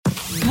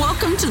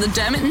Welcome to the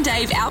Dermot and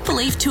Dave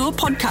Outbelieve Tour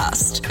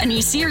podcast, a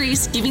new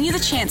series giving you the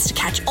chance to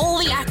catch all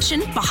the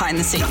action behind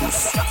the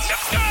scenes.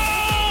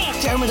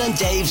 Dermot and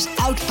Dave's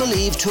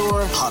Outbelieve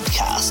Tour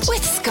podcast.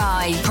 With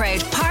Sky, proud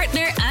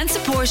partner and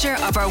supporter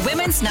of our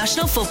women's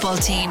national football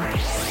team.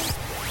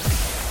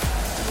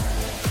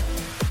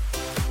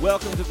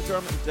 Welcome to the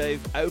Dermot and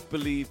Dave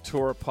Outbelieve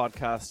Tour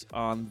podcast.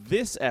 On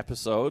this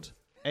episode,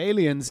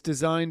 aliens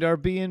designed our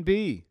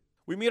B&B.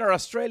 we meet our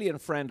Australian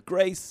friend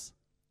Grace.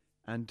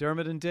 And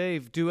Dermot and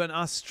Dave do an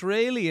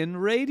Australian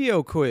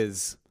radio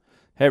quiz.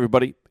 Hey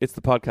everybody, it's the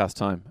podcast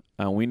time,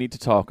 and we need to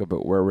talk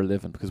about where we're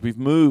living because we've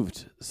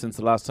moved since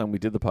the last time we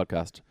did the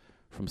podcast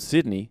from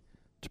Sydney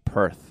to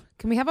Perth.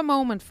 Can we have a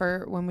moment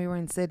for when we were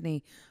in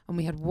Sydney and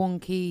we had one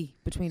key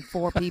between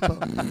four people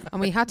and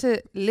we had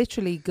to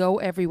literally go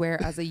everywhere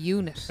as a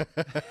unit?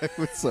 It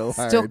was so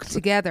hard. Stuck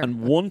together.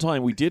 And one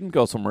time we didn't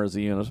go somewhere as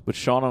a unit, but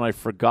Sean and I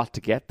forgot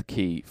to get the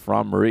key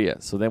from Maria,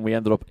 so then we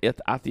ended up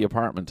at the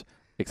apartment,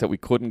 except we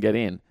couldn't get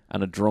in,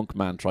 and a drunk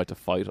man tried to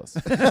fight us.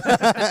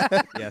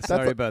 Yeah,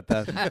 sorry about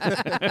that.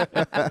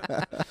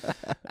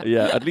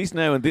 Yeah, at least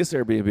now in this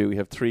Airbnb we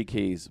have 3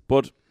 keys,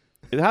 but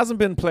it hasn't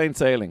been plain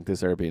sailing,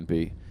 this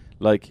Airbnb.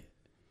 Like,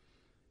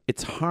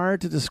 it's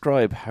hard to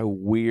describe how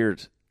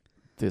weird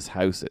this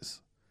house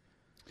is.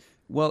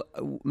 Well,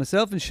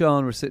 myself and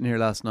Sean were sitting here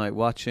last night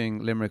watching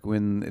Limerick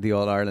win the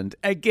All-Ireland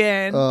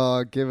again.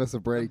 Oh, give us a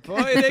break.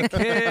 Boy, the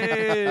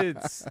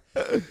kids!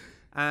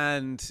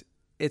 And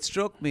it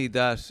struck me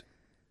that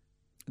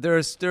there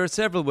are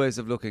several ways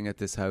of looking at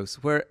this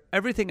house where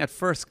everything at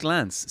first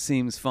glance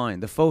seems fine.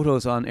 The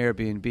photos on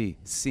Airbnb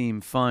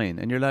seem fine.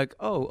 And you're like,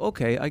 oh,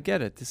 okay, I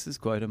get it. This is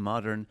quite a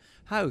modern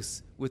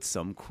house with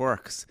some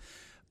quirks.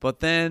 But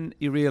then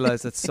you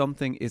realize that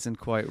something isn't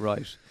quite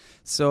right.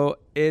 So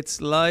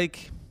it's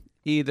like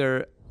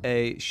either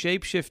a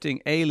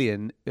shape-shifting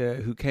alien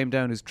who came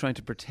down who's trying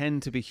to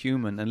pretend to be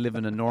human and live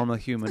in a normal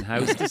human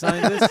house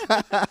designed this,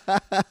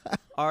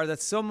 or that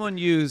someone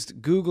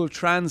used Google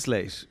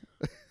Translate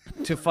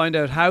to find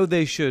out how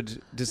they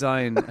should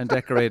design and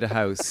decorate a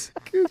house.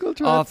 Google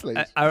Translate.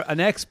 An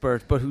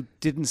expert, but who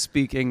didn't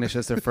speak English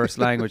as their first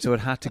language, so it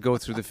had to go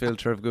through the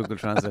filter of Google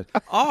Translate.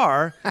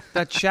 Or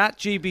that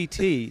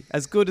ChatGPT,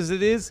 as good as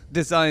it is,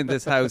 designed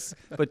this house,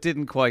 but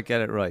didn't quite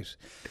get it right.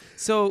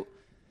 So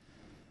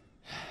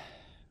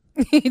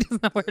He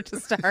doesn't know where to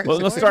start. Well,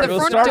 we'll The start at the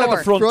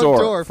front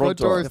door. Front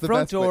door is the the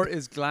front best door bit.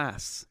 is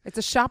glass. It's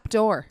a shop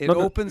door. It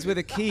opens with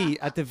a key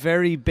at the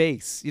very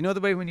base. You know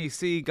the way when you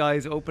see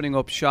guys opening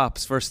up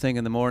shops first thing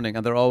in the morning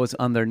and they're always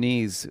on their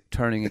knees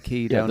turning a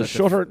key Yeah, down the at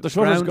shutters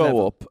ground go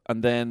level. up,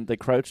 and then they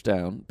crouch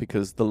down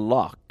because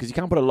you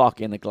can't put a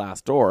lock in a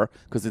glass door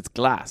because it's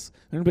glass.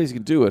 The only place you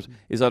can do it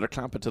is either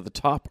clamp it to the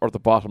top or the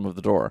bottom of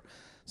the door.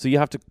 So you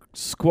have to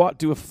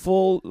do a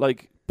full,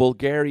 like,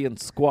 Bulgarian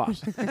squat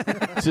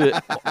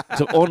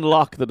to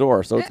unlock the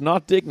door. So it's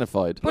not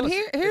dignified. But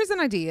here's an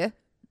idea.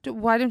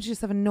 Why don't you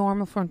just have a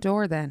normal front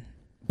door then?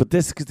 But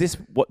this that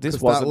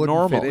wasn't wouldn't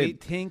normal. fit in. We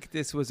think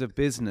this was a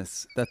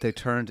business that they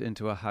turned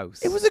into a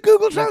house. It was a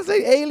Google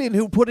Translate alien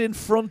who put in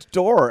front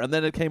door, and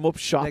then it came up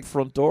shop Like,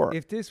 front door.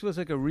 If this was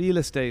like a real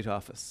estate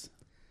office,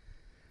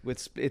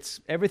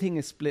 everything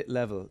is split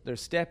level.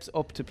 There's steps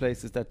up to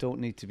places that don't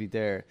need to be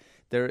there.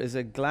 There is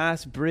a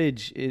glass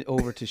bridge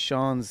over to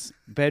Sean's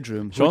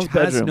bedroom, Sean's which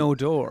has bedroom no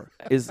door.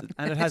 is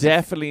And it has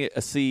definitely a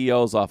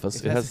CEO's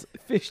office. It has a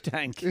fish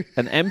tank.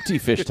 an empty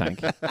fish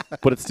tank,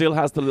 but it still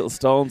has the little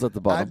stones at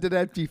the bottom. And an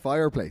empty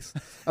fireplace.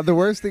 And the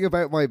worst thing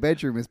about my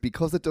bedroom is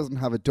because it doesn't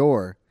have a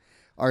door,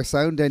 our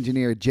sound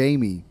engineer,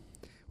 Jamie,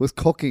 was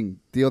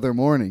cooking the other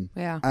morning.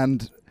 Yeah.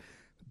 And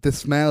the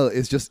smell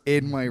is just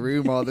in my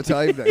room all the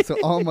time now. So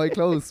all my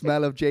clothes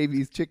smell of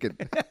Jamie's chicken.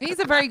 He's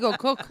a very good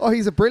cook. Oh,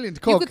 he's a brilliant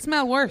You cook. could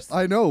smell worse.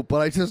 I know, but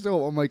I just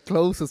don't want my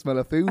clothes to smell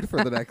of food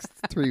for the next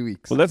 3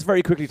 weeks. Well, let's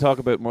very quickly talk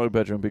about my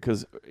bedroom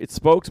because it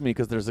spoke to me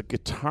because there's a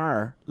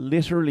guitar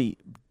literally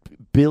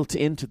built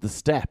into the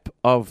step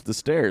of the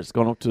stairs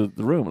going up to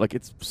the room. Like,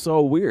 it's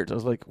so weird. I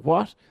was like,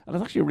 what? And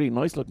it's actually a really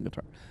nice looking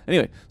guitar.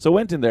 Anyway, so I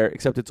went in there,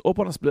 except it's up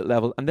on a split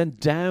level and then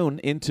down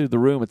into the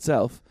room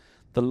itself.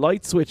 The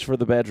light switch for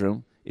the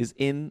bedroom is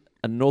in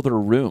another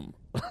room.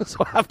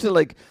 So I have to,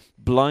 like,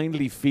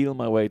 blindly feel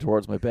my way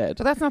towards my bed.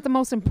 But that's not the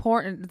most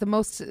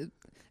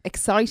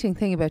exciting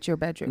thing about your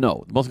bedroom.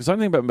 No, the most exciting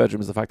thing about my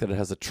bedroom is the fact that it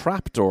has a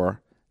trap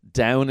door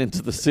down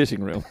into the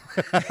sitting room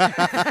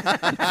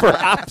for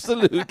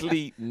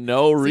absolutely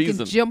no So reason. you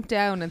can jump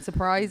down and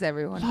surprise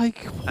everyone.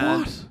 Like,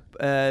 what?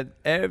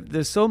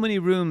 There's so many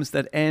rooms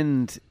that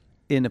end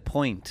in a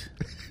point.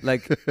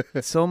 Like,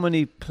 so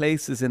many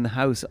places in the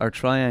house are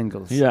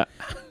triangles. Yeah.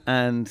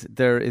 And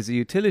there is a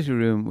utility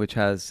room which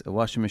has a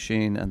washing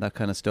machine and that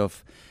kind of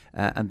stuff.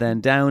 And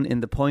then down in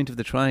the point of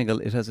the triangle,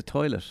 it has a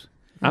toilet.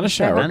 And a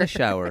shower. And a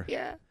shower.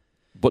 Yeah.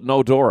 But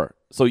no door.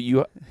 So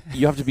you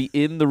have to be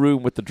in the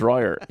room with the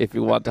dryer if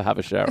you want to have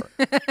a shower.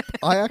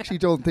 I actually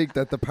don't think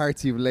that the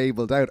parts you've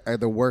labelled out are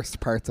the worst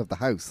parts of the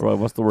house. Right,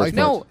 what's the worst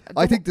No, part?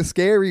 I think the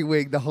scary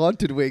wing, the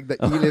haunted wing that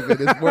you live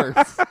in is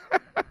worse.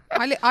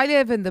 I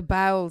live in the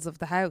bowels of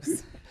the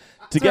house.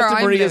 To where get to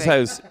I'm Maria's living.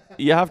 house,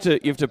 you have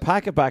to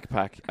pack a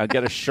backpack and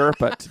get a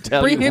Sherpa to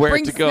tell bring you where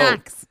to go.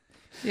 Snacks.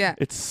 Yeah.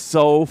 It's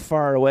so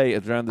far away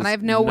around this I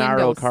have no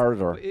narrow windows.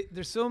 corridor.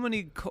 There's so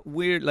many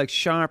weird, like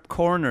sharp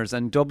corners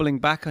and doubling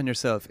back on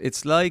yourself.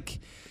 It's like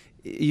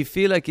you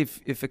feel like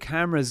if a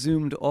camera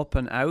zoomed up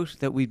and out,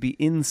 that we'd be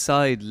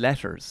inside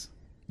letters.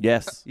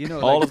 Yes, You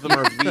know, all like- of them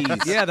are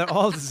V's. Yeah, they're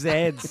all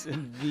Z's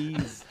and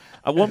V's.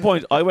 At one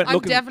point, I went I'm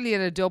looking. definitely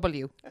at a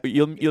W.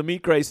 You'll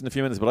meet Grace in a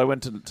few minutes, but I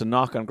went to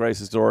knock on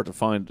Grace's door to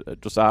find,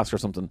 just ask her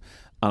something,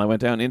 and I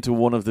went down into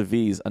one of the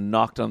V's and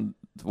knocked on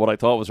what I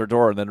thought was her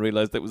door, and then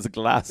realised it was a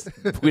glass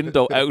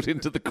window out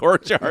into the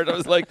courtyard. I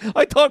was like,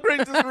 I thought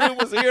Grace's room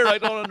was here. I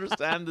don't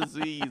understand the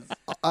Z's.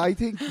 I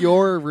think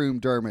your room,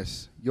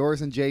 Dermot,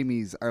 yours and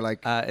Jamie's are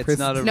like. It's prison.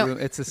 not a No. room.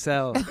 It's a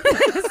cell.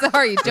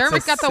 Sorry,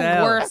 Dermot got the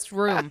cell. worst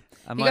room.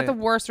 Am He got I- the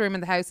worst room in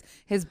the house.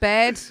 His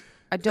bed,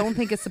 I don't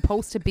think it's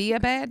supposed to be a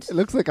bed. It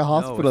looks like a No,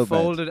 hospital it's bed.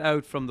 folded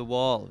out from the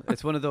wall.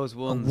 It's one of those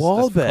ones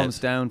wall that bed? comes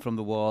down from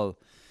the wall.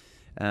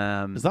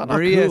 Is that not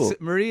Maria? cool?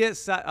 Maria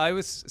sat. I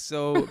was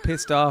so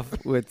pissed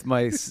off with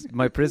my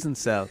prison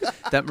cell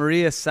that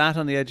Maria sat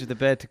on the edge of the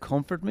bed to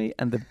comfort me,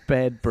 and the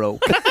bed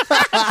broke.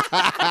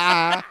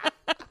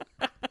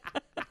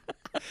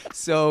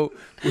 So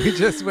we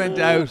just went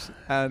out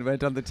and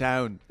went on the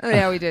town Oh,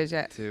 yeah, we did,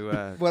 yeah. to.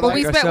 Well, But like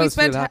we spent ourselves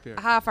feel ha- happier.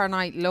 half our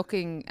night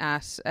looking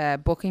at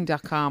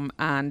booking.com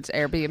and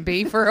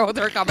Airbnb for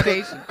other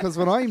accommodation. Because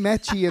when I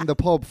met you in the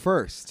pub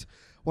first,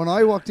 when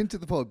I walked into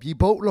the pub, you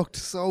both looked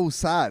so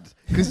sad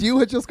because you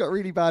had just got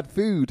really bad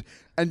food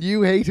and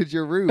you hated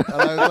your room. And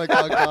I was like,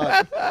 oh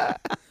God.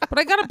 But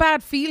I got a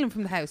bad feeling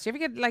from the house. You ever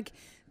get like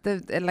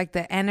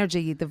the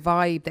energy, the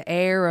vibe, the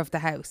air of the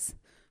house?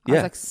 I was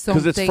Yeah, like,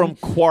 because it's from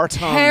something Quarton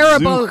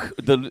terrible. Zook,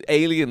 the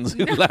aliens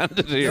who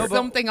landed here.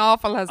 something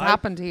awful has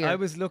happened here. I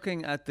was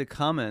looking at the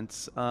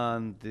comments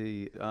on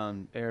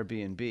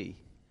Airbnb,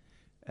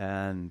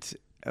 and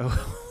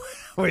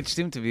which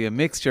seemed to be a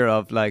mixture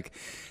of like,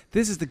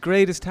 this is the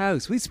greatest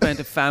house. We spent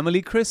a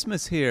family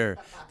Christmas here.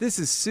 This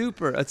is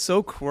super. It's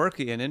so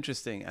quirky and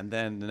interesting. And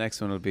then the next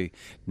one will be,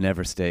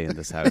 never stay in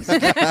this house.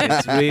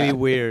 It's really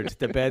weird.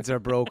 The beds are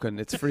broken.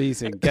 It's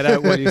freezing. Get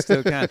out while you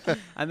still can.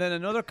 And then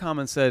another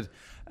comment said,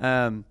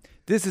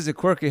 this is a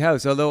quirky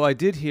house, although I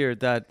did hear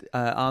that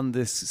on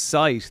this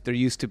site there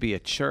used to be a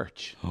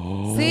church.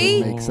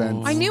 See? Makes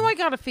sense. I knew I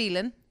got a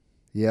feeling.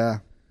 Yeah.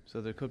 So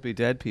there could be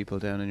dead people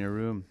down in your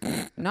room.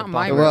 Not in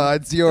my room. Well,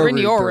 it's your They're room.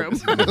 in your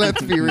Dermot.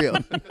 Let's be real.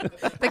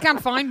 They can't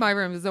find my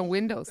room. There's no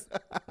windows.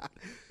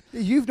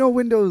 You've no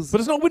windows. But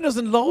there's no windows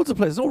in loads of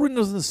places. No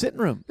windows in the sitting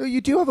room. No,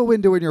 you do have a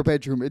window in your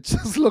bedroom. It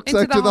just looks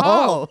Into out to the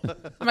hall.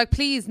 I'm like,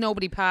 please,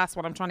 nobody pass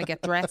while I'm trying to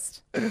get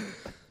dressed.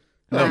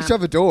 No, you should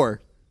have a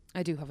door.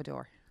 I do have a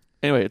door.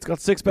 Anyway, it's got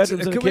 6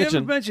 bedrooms and a Can we ever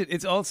kitchen. mention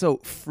it's also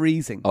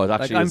freezing? Oh, it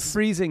actually I'm is.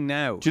 freezing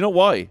now. Do you know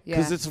why?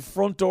 Because Yeah. its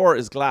front door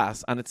is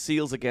glass and it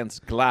seals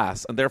against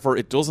glass, and therefore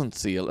it doesn't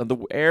seal, and the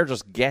air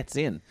just gets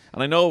in.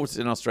 And I know it's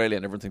in Australia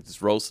and everyone thinks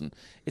it's roasting.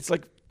 It's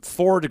like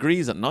 4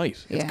 degrees at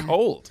night. It's Yeah.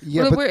 cold.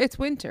 Yeah, well, but, it's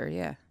winter,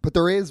 yeah. but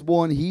there is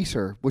one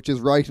heater, which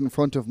is right in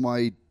front of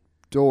my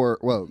door.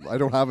 Well, I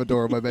don't have a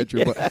door in my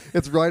bedroom, but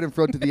it's right in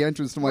front of the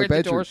entrance to my Where the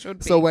bedroom. door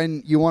should So be.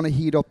 when you want to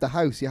heat up the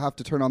house, you have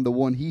to turn on the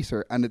one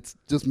heater, and it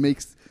just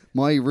makes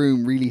my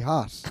room really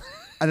hot.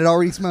 And it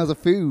already smells of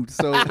food,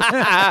 so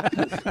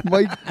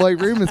my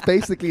room is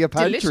basically a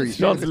pantry. Delicious.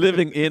 John's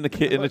living in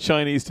a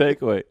Chinese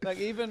takeaway. Like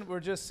even we're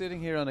just sitting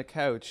here on a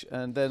couch,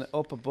 and then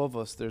up above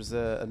us there's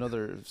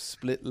another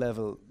split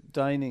level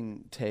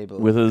dining table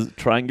With a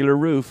triangular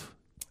roof.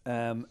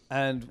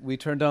 and we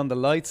turned on the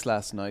lights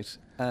last night,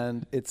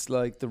 and it's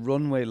like the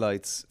runway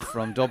lights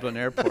from Dublin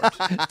Airport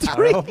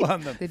are up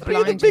on them. They 3 of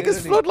the blind you.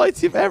 biggest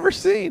floodlights you've ever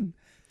seen.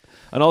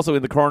 And also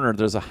in the corner,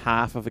 there's a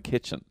half of a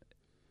kitchen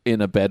in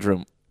a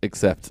bedroom,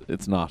 except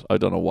it's not. I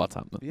don't know what's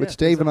happening. Yeah, Which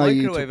Dave there's and a I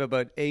eat- microwave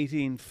about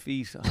 18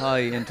 feet high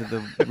into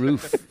the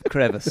roof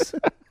crevice.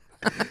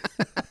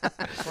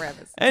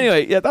 Crevice.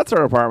 Anyway, yeah, that's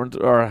our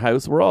apartment, our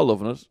house. We're all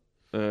loving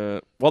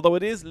it. Although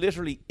it is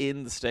literally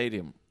in the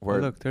stadium Oh,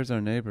 where look, there's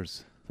our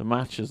neighbours. the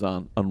match is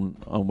on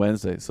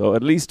Wednesday. So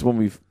at least when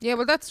we've Yeah,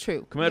 well, that's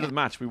true. come out of the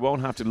match, we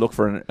won't have to look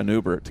for an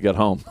Uber to get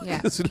home.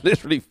 Yeah. It's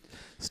literally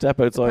step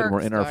outside and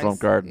we're in our Perks, front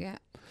guys. garden. Yeah.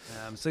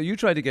 So you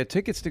tried to get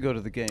tickets to go to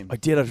the game. I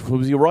did.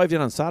 We arrived in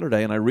on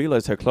Saturday and I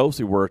realised how close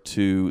we were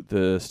to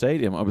the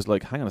stadium. I was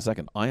like, hang on a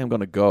second, I am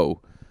going to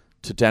go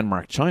to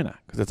Denmark, China.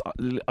 Because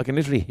I can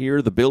literally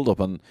hear the build-up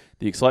and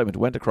the excitement.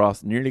 Went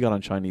across, nearly got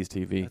on Chinese I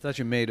TV. thought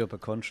you made up a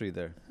country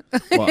there.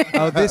 Well,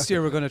 Oh, this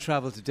year we're going to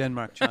travel to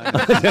Denmark, China.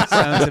 That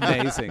sounds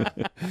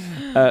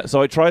amazing.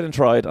 so I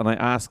tried, and I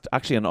asked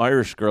actually an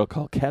Irish girl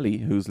called Kelly,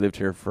 who's lived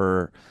here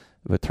for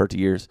about 30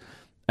 years,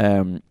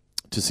 to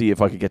see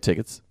if I could get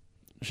tickets.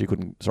 She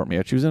couldn't sort me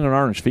out. She was in an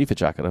orange FIFA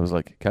jacket. I was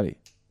like, Kelly,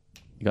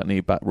 you got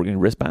any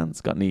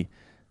wristbands? Got any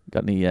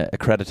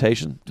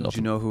accreditation? Don't Nothing.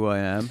 you know who I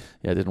am?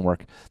 Yeah, it didn't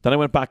work. Then I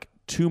went back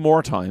 2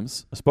 more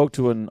times. I spoke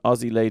to an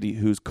Aussie lady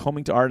who's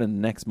coming to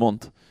Ireland next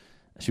month.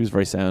 She was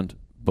very sound,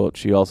 but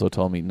she also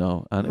told me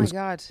no. And Oh it my was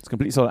God. it's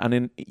completely sold.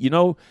 And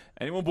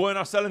anyone buying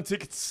or selling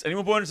tickets?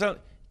 Anyone buying or selling?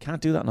 Can't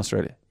do that in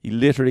Australia. you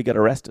literally get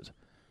arrested.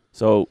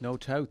 So No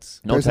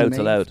touts. no There's a touts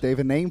name- allowed. They have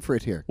a name for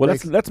it here. Well,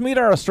 Grace. let's meet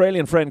our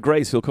Australian friend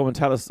Grace, who'll come and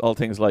tell us all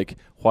things like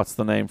what's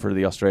the name for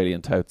the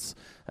Australian touts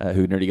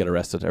who nearly get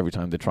arrested every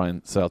time they try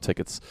and sell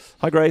tickets.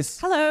 Hi, Grace.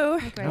 Hello.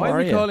 How Why are are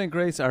we you? calling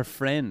Grace our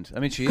friend? I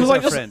mean, she is 'Cause I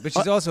our just- friend, but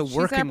she's also She's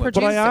working our with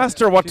But I producer. asked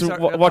her what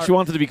She's she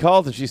wanted to be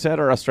called, and she said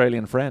our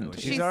Australian friend.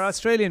 She's our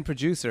Australian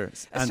producer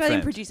and Australian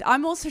friend. producer.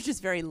 I'm also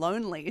just very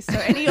lonely, so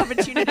any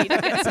opportunity to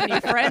get some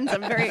new friends,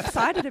 I'm very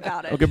excited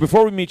about it. Okay,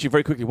 before we meet you,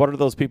 very quickly, what are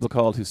those people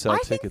called who sell I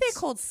tickets? think they're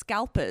called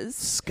scalpers.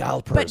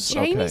 Scalpers. But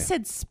Jamie okay.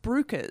 said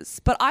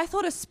spruikers. But I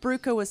thought a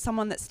spruiker was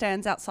someone that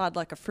stands outside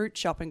like a fruit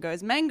shop and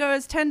goes,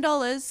 mangoes,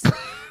 $10.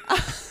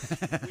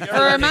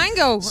 For a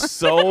mango.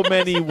 So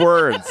many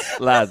words,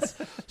 lads.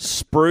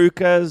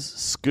 Spruikas,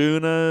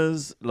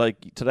 schooners.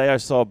 Like today I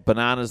saw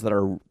bananas that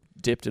are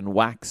dipped in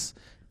wax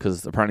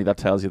because apparently that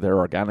tells you they're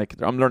organic.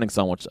 I'm learning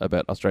so much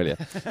about Australia.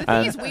 The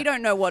thing is, we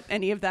don't know what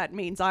any of that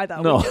means either.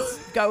 No. We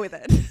just go with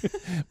it.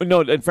 But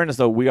no, in fairness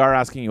though, we are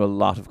asking you a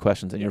lot of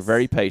questions and you're Yes.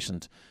 very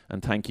patient,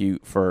 and thank you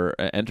for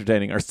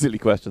entertaining our silly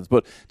questions.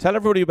 But tell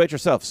everybody about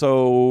yourself.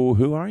 So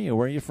who are you?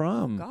 Where are you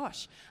from?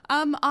 Gosh.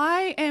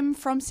 I am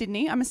from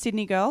Sydney. I'm a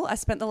Sydney girl. I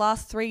spent the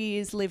last 3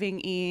 years living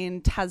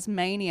in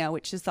Tasmania,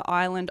 which is the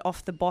island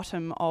off the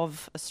bottom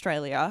of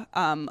Australia.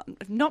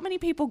 Not many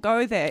people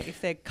go there if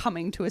they're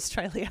coming to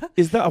Australia.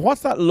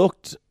 What's that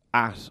looked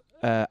at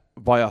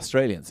by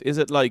Australians? Is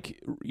it like,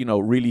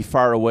 really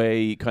far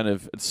away, kind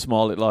of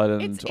small little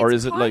island, or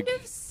is it like kind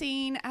of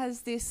seen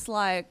as this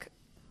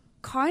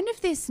kind of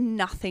this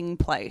nothing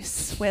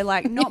place where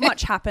not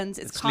much happens.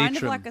 It's kind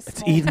of Leitrim. like a it's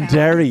small Eden town.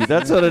 Dairy?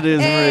 That's what it is,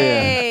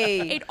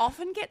 Maria. It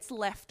often gets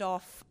left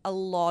off a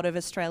lot of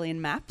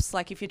Australian maps.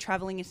 Like if you're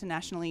traveling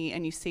internationally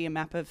and you see a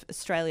map of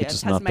Australia, It's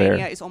just not Tasmania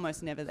there. is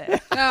almost never there.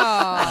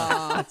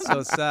 Oh. That's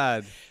so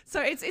sad.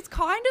 So it's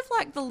kind of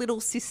like the little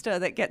sister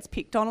that gets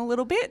picked on a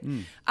little bit.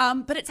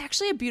 But it's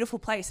actually a beautiful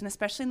place. And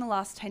especially in the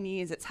last 10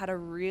 years, it's had a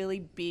really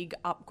big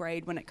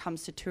upgrade when it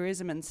comes to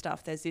tourism and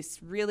stuff. There's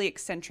this really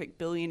eccentric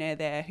billionaire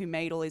there who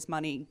made all his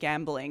money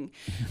gambling.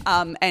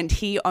 And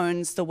he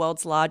owns the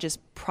world's largest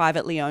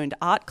privately owned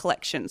art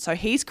collection. So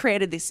he's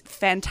created this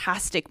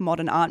fantastic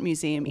modern art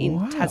museum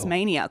in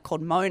Tasmania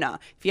called Mona.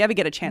 If you ever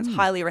get a chance,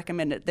 highly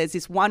recommend it. There's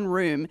this one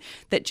room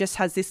that just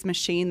has this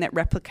machine that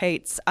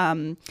replicates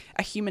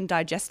a human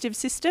digestive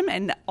system,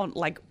 and on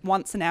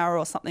once an hour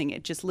or something,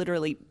 it just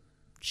literally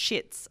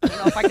shits. I don't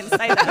know if I can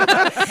say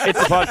that. It's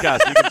a podcast.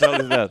 You can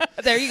totally do that.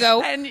 There you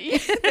go. And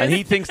And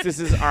he thinks this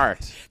is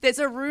art. there's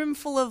a room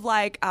full of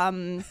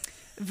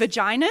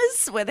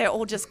vaginas where they're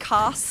all just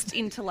cast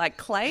into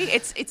clay.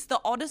 It's the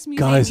oddest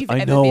museum Guys, you've I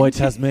ever know been why to.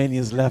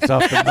 Tasmania's left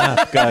off the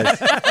map, guys.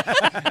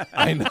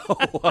 I know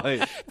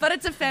why. But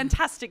it's a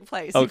fantastic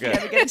place Okay. if you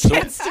ever get a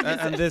chance to visit.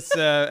 And this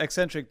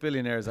eccentric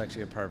billionaire is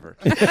actually a pervert.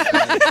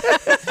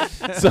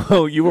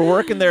 So you were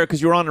working there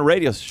because you were on a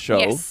radio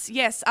show.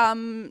 Yes.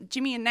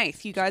 Jimmy and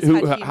Nath, you guys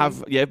Who had him.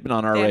 have been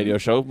on our them. radio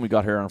show. We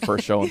got here on our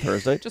first show on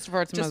Thursday. Just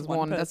refer to them Just as one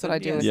one. That's what I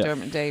do person, with yeah.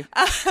 Dermot and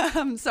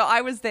Dave. So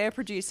I was their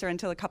producer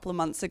until a couple of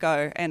months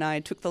ago, and I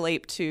took the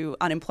leap to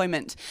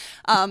unemployment.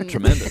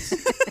 Tremendous.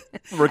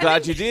 We're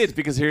glad you did,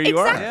 because here you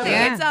Exactly.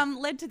 Yeah. It's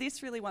led to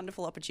this really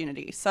wonderful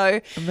opportunity. So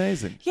are.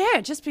 Amazing.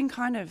 yeah, just been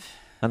kind of.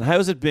 And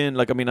how's it been?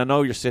 I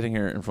know you're sitting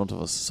here in front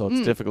of us, so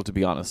it's difficult to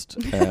be honest.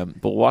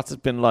 But what's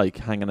it been like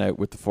hanging out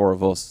with the four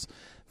of us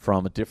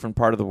from a different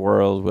part of the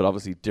world with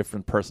obviously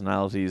different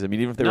personalities? I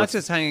mean, even if they Not were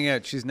just hanging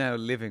out, she's now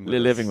living with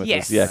living us. with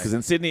Yes. us, yeah. Because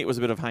in Sydney it was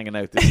a bit of hanging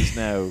out. This is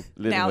now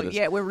living Now, with us.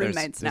 yeah, we're There's-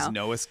 roommates there's now.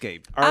 no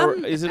escape. Or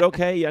is it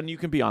okay? And you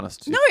can be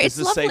honest. No, This it's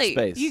is a safe lovely.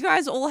 space. You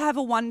guys all have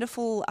a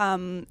wonderful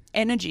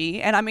energy,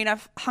 and I mean,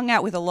 I've hung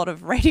out with a lot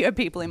of radio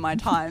people in my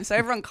time, so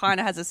everyone kind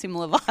of has a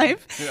similar vibe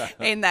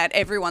in that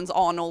everyone's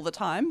on all the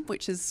time,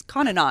 which is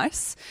kind of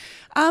nice.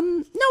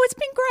 No, it's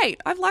been great.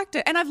 I've liked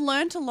it, and I've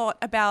learnt a lot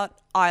about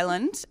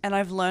Ireland, and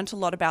I've learnt a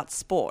lot about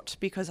sport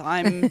because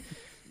I'm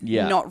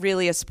Yeah. not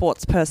really a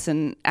sports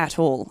person at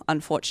all,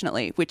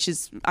 unfortunately. Which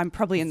is I'm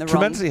probably in the wrong.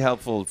 Tremendously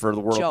helpful for the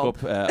World job.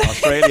 Cup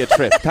Australia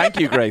trip. Thank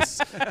you, Grace.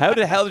 How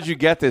the hell did you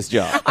get this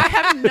job? I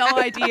have no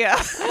idea,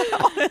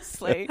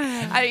 honestly.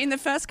 In the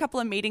first couple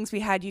of meetings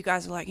we had, you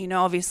guys were like,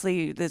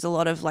 obviously there's a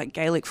lot of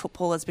Gaelic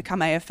footballers become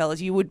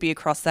AFLers. You would be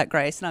across that,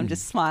 Grace. And I'm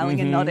just smiling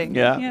and nodding.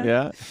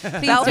 Yeah. Please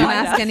They'll don't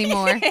find ask out.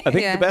 anymore. I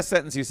think the best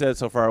sentence you said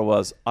so far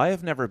was, I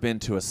have never been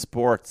to a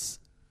sports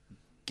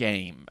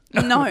game.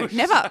 No,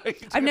 never.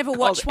 I've never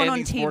watched one on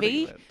any sporting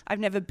TV. event. I've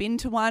never been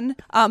to one.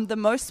 The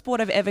most sport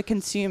I've ever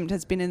consumed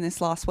has been in this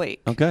last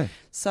week. Okay.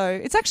 So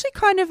it's actually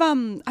kind of,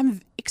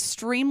 I'm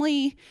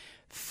extremely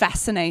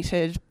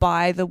fascinated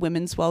by the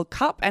Women's World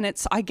Cup, and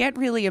I get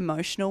really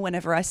emotional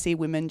whenever I see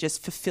women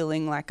just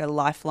fulfilling a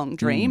lifelong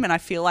dream, and I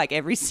feel like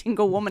every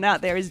single woman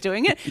out there is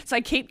doing it. So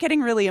I keep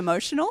getting really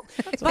emotional.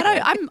 But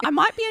I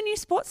might be a new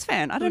sports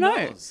fan. I don't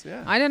know.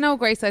 Yeah. I don't know,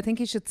 Grace. I think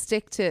you should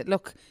stick to,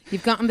 look,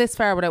 you've gotten this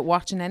far without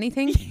watching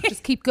anything.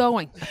 Just keep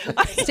going.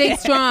 Stay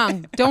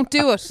strong. Don't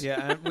do it.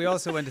 Yeah, and we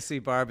also went to see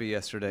Barbie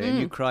yesterday, and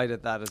you cried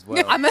at that as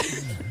well. I'm a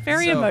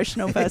very So-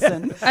 emotional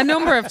person. A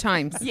number of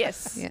times.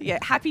 Yes. Yeah. Yeah.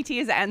 Happy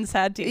tears and sad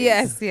bad tears.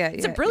 Yes, yeah,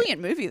 It's a yeah,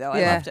 brilliant movie, though.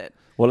 Yeah. I loved it.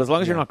 Well, as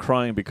long as you're not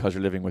crying because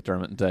you're living with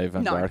Dermot and Dave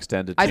and No. our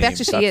extended I team, bet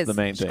you she that's is. the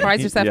main She thing.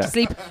 cries herself Yeah. to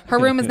sleep. Her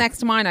room is next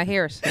to mine. I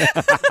hear it.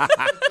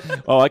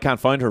 Oh, I can't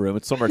find her room.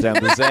 It's somewhere down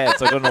the Z,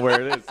 so I don't know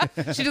where it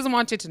is. She doesn't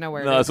want you to know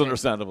where No, it is. it's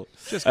understandable.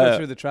 Just go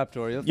through the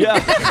trapdoor. Yeah,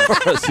 of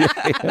course.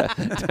 Yeah.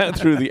 Down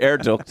through the air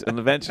duct, and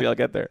eventually I'll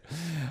get there.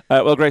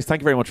 Well, Grace,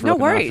 thank you very much for No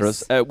looking after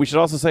worries. us. We should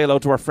also say hello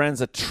to our friends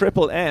at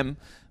Triple M.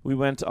 We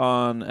went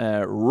on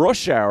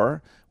Rush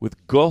Hour with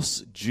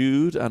Gus,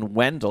 Jude, and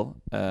Wendell.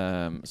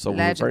 So we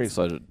were very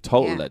excited.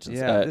 Total Yeah. legends.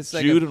 Yeah, this is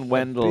like Jude a and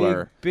Wendell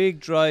are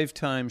big drive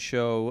time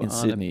show in on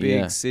Sydney, a big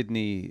yeah.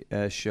 Sydney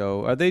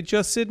show. Are they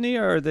just Sydney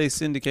or are they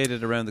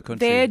syndicated around the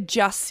country? They're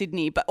just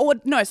Sydney,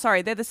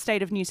 they're the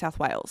state of New South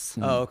Wales.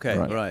 Oh, okay,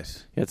 Right.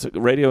 right. Yeah,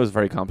 radio is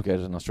very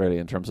complicated in Australia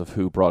in terms of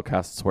who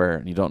broadcasts where,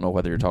 and you don't know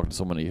whether you're talking to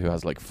somebody who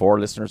has like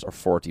 4 listeners or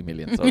 40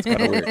 million, so it's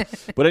kind of weird.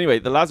 But anyway,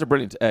 the lads are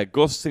brilliant.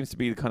 Gus seems to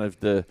be kind of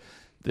the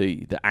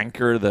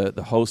anchor,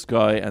 the host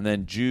guy, and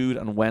then Jude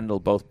and Wendell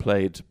both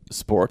played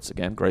sports.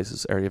 Again,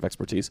 Grace's area of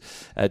expertise.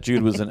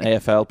 Jude was an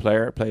AFL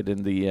player, played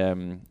in the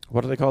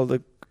what do they call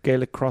the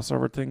Gaelic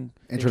crossover thing?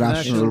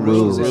 International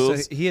rules.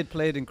 Rules. So he had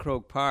played in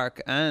Croke Park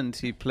and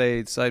he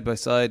played side by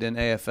side in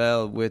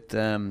AFL with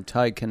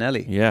Ty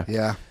Kennelly. Yeah.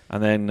 Yeah.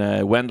 And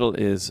then Wendell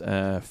is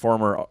a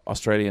former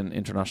Australian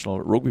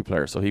international rugby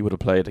player, so he would have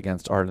played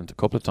against Ireland a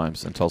couple of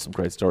times and told some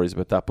great stories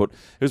about that. But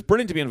it was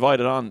brilliant to be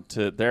invited on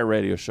to their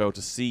radio show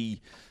to see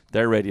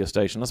their radio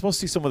station. I suppose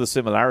see some of the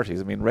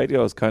similarities. I mean,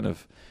 radio is kind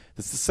of,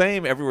 it's the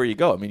same everywhere you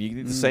go. I mean, you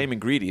need the same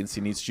ingredients.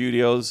 You need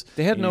studios.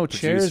 They had you no need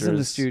chairs in the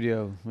producers.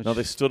 studio. No,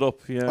 they stood up.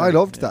 Yeah, I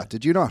loved that.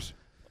 Did you not?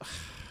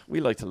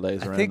 We like to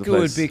laze around I think the it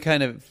place. would be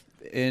kind of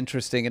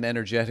interesting and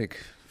energetic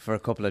for a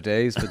couple of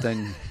days, but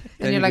then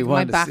And you're you like, my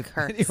want to back sit,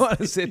 hurts. you want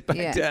to sit back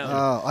Yeah.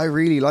 down. I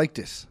really liked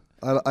it.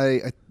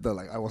 I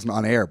wasn't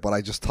on air, but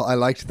I just thought I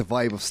liked the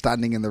vibe of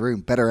standing in the room.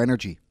 Better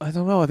energy. I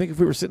don't know. I think if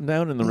we were sitting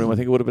down in the room, I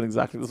think it would have been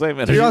exactly the same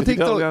energy. Do you not to be think?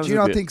 totally Do honest you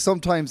with not think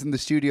sometimes in the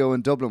studio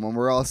in Dublin when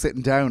we're all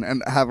sitting down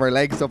and have our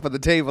legs up on the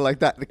table like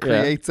that, it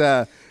creates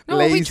a No,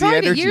 lazy we tried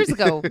energy. it years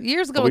ago.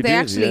 Years ago, we they did,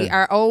 actually, yeah.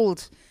 our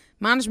old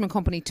management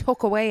company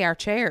took away our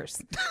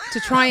chairs to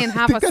try and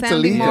have us that's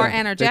sounding illegal. more They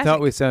energetic. thought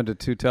we sounded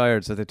too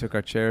tired, so they took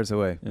our chairs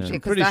away. Which Yeah, I'm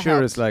 'cause pretty that sure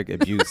helped. is like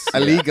abuse.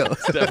 Illegal.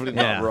 It's definitely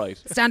Yeah. not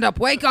right. Stand up,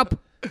 wake up.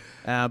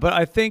 But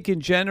I think in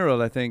general,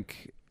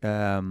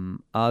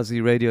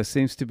 Aussie radio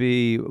seems to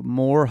be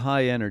more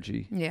high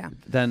energy Yeah.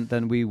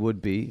 than we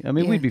would be. I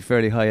mean, Yeah. we'd be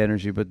fairly high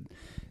energy, but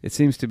it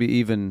seems to be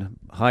even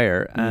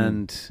higher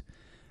and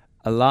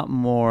a lot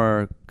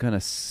more kind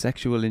of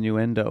sexual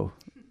innuendo.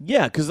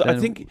 Yeah, because I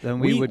Than- think than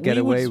we would get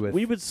away with.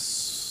 We would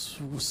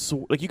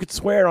like you could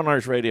swear on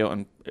Irish radio,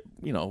 and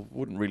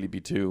wouldn't really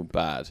be too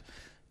bad.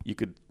 You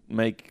could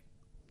make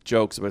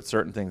jokes about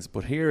certain things,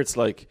 but here it's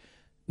like,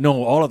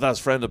 no, all of that's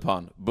frowned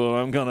upon. But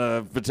I'm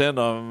gonna pretend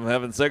I'm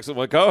having sex with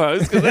my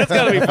co-host because that's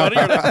gotta be funny.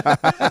 You're like,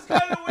 that's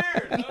kind of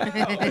weird.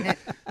 I don't know.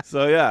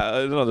 So yeah, I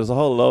don't know. There's a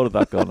whole load of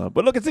that going on.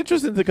 But look, it's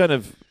interesting to kind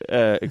of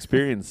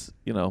experience,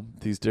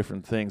 these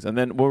different things. And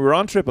then when we were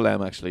on Triple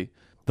M, actually,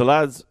 the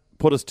lads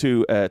put us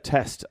to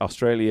test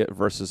Australia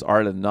versus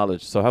Ireland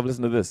knowledge. So have a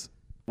listen to this.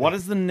 What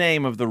is the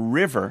name of the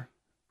river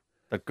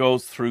that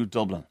goes through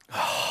Dublin?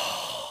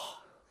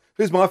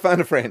 Who's my phone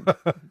a friend?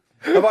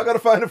 Have I got to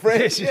phone a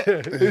friend?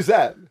 Who's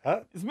that?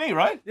 It's me,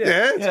 right?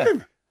 Yeah, it's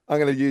him. I'm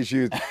going to use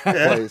you,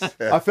 please.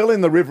 I fell in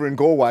the river in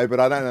Galway, but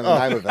I don't know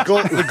the name of it.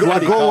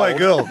 The Galway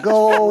girl.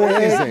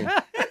 Amazing.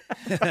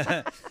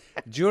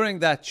 During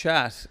that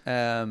chat,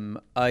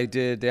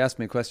 they asked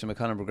me a question about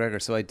Conor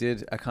McGregor, so I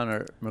did a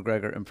Conor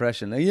McGregor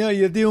impression. Like, yeah,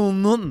 you're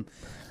doing nothing.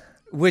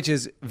 Which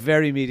is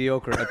very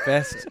mediocre at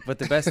best. But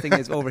the best thing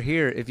is over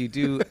here, if you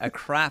do a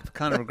crap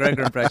Conor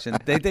McGregor impression,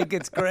 they think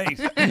it's great.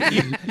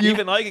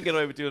 Even I can get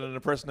away with doing an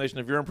impersonation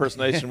of your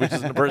impersonation, which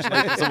is an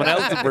impersonation of someone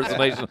else's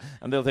impersonation,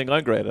 and they'll think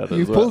I'm great at it.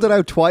 You've as well. pulled it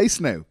out twice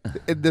now.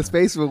 In the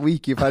space of a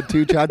week, you've had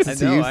 2 I chances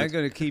to know, use I'm it.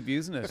 going to keep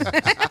using it.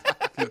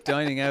 Keep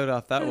dining out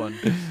off that one.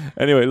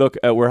 Anyway, look,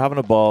 we're having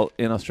a ball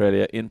in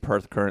Australia, in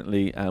Perth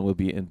currently, and we'll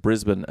be in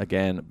Brisbane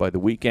again by the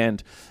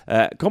weekend.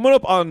 Coming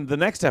up on the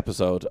next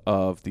episode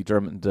of the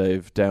Dermot and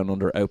Dave Down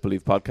Under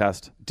Outbelieve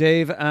podcast.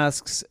 Dave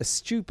asks a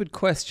stupid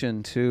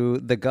question to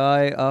the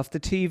guy off the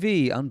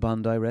TV on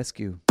Bondi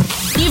Rescue.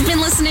 You've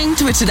been listening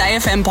to a Today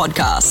FM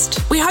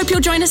podcast. We hope you'll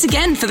join us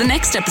again for the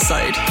next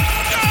episode.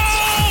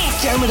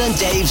 Dermot and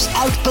Dave's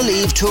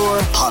Outbelieve Tour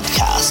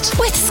podcast.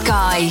 With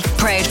Sky,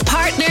 proud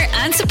partner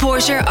and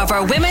supporter of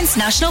our women's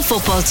national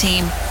football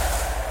team.